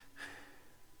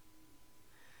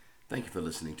Thank you for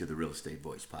listening to the Real Estate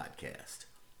Voice podcast.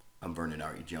 I'm Vernon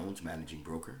R.E. Jones, managing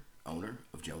broker, owner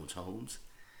of Jones Homes,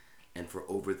 and for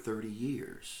over 30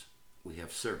 years, we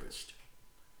have serviced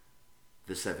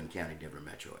the 7-county Denver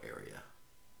metro area.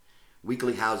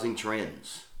 Weekly housing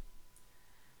trends.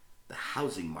 The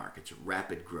housing market's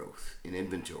rapid growth in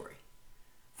inventory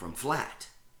from flat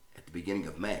at the beginning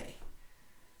of May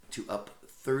to up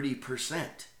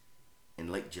 30%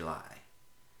 in late July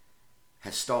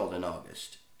has stalled in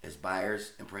August as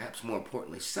buyers and perhaps more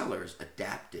importantly sellers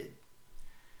adapted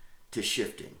to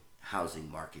shifting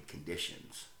housing market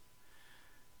conditions.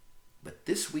 But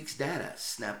this week's data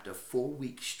snapped a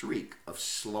 4-week streak of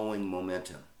slowing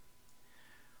momentum,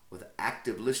 with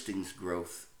active listings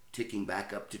growth ticking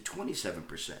back up to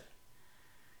 27%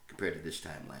 compared to this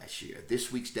time last year.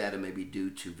 This week's data may be due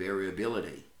to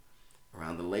variability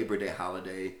around the Labor Day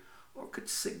holiday or could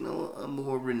signal a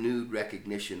more renewed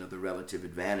recognition of the relative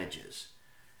advantages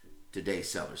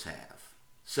today's sellers have,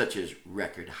 such as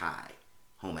record high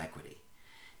home equity.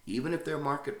 Even if their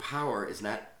market power is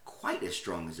not quite as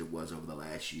strong as it was over the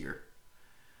last year,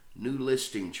 new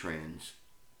listing trends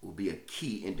will be a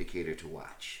key indicator to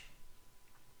watch.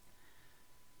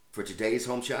 For today's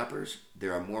home shoppers,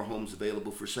 there are more homes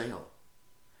available for sale,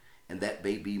 and that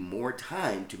may be more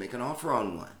time to make an offer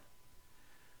on one.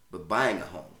 But buying a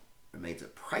home remains a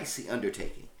pricey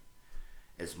undertaking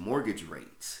as mortgage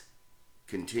rates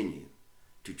continue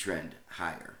to trend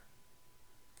higher.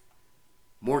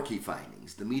 More key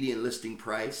findings. The median listing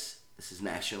price, this is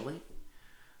nationally,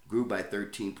 grew by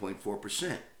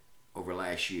 13.4% over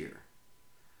last year.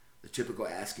 The typical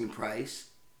asking price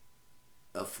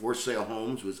of for sale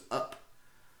homes was up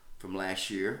from last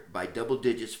year by double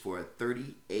digits for a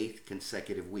 38th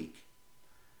consecutive week.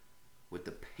 With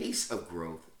the pace of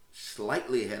growth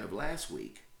slightly ahead of last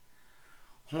week,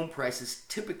 home prices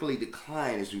typically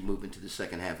decline as we move into the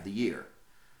second half of the year,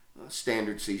 a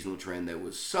standard seasonal trend that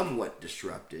was somewhat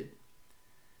disrupted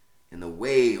in the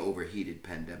way overheated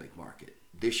pandemic market.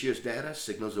 This year's data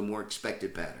signals a more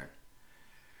expected pattern.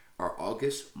 Our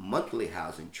August monthly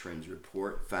housing trends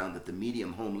report found that the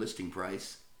median home listing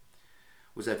price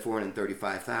was at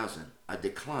 $435,000, a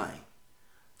decline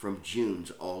from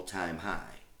June's all-time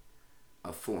high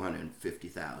of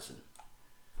 $450,000.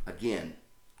 Again,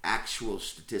 actual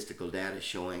statistical data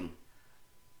showing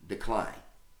decline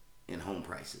in home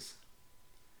prices.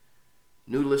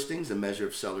 New listings, a measure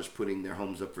of sellers putting their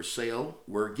homes up for sale,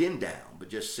 were again down, but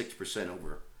just 6%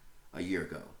 over a year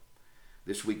ago.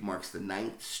 This week marks the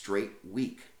 9th straight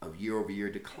week of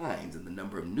year-over-year declines in the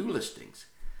number of new listings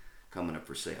coming up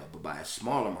for sale, but by a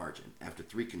smaller margin after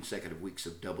 3 consecutive weeks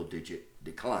of double-digit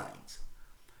declines.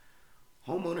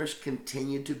 Homeowners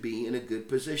continue to be in a good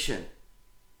position,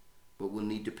 but will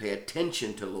need to pay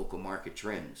attention to local market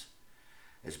trends.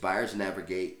 As buyers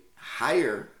navigate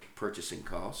higher purchasing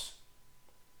costs,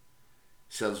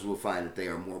 sellers will find that they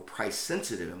are more price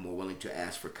sensitive and more willing to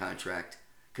ask for contract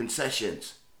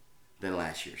concessions than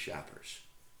last year's shoppers.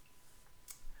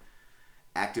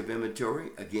 Active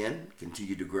inventory, again,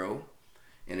 continued to grow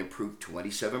and improved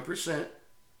 27%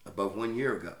 above 1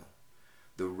 year ago.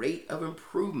 The rate of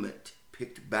improvement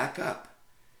picked back up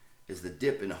as the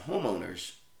dip in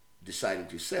homeowners deciding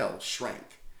to sell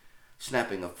shrank,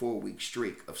 snapping a 4-week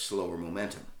streak of slower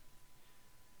momentum.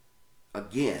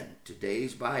 Again,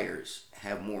 today's buyers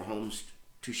have more homes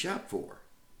to shop for.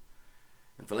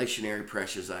 Inflationary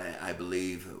pressures, I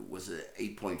believe, was at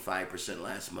 8.5%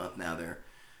 last month. Now they're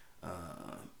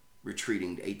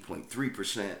retreating to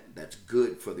 8.3%. That's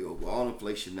good for the overall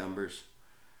inflation numbers.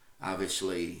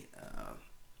 Obviously,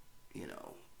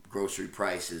 grocery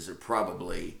prices are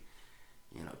probably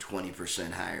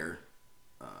 20% higher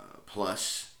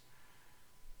plus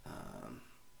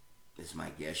is my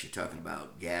guess. You're talking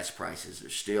about gas prices are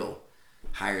still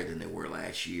higher than they were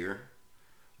last year,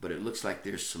 but it looks like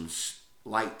there's some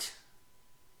slight,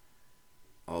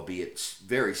 albeit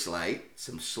very slight,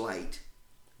 some slight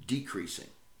decreasing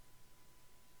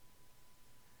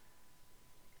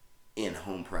in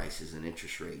home prices and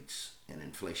interest rates and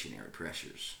inflationary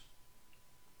pressures.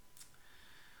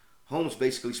 Homes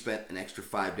basically spent an extra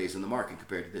 5 days on the market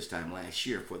compared to this time last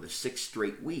year. For the 6th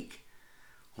straight week,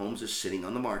 homes are sitting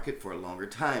on the market for a longer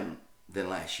time than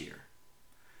last year.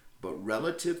 But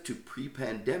relative to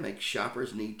pre-pandemic,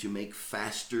 shoppers need to make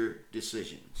faster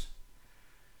decisions.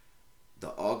 The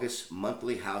August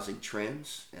monthly housing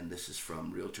trends, and this is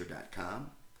from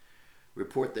Realtor.com,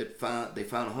 report that they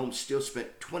found homes still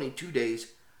spent 22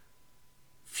 days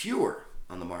fewer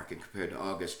on the market compared to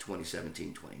August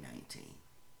 2017-2019.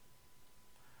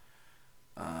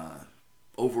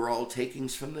 Overall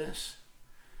takings from this,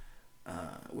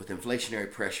 with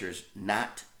inflationary pressures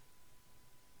not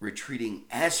retreating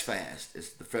as fast as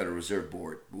the Federal Reserve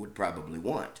Board would probably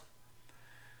want,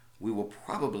 we will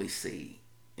probably see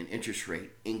an interest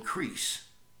rate increase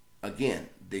again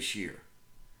this year.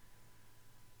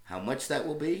 How much that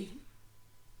will be,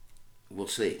 we'll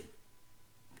see.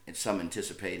 And some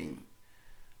anticipating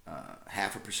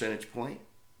half a percentage point,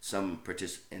 some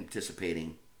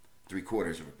anticipating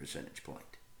 3/4 of a percentage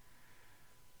point.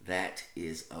 That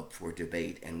is up for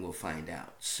debate, and we'll find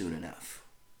out soon enough.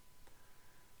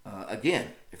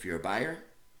 Again, if you're a buyer,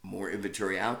 more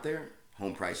inventory out there,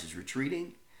 home prices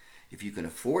retreating. If you can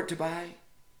afford to buy,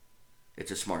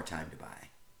 it's a smart time to buy.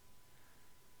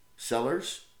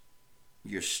 Sellers,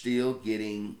 you're still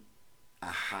getting a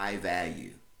high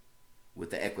value with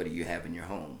the equity you have in your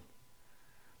home,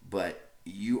 but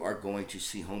you are going to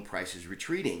see home prices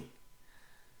retreating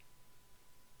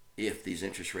if these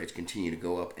interest rates continue to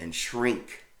go up and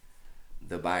shrink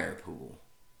the buyer pool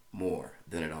more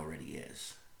than it already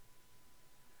is.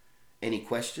 Any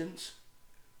questions?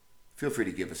 Feel free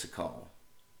to give us a call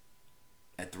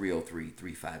at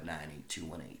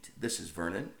 303-359-8218. This is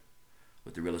Vernon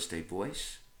with the Real Estate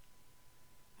Voice.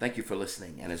 Thank you for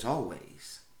listening, and as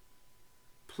always,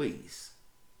 please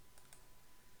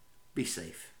be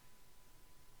safe.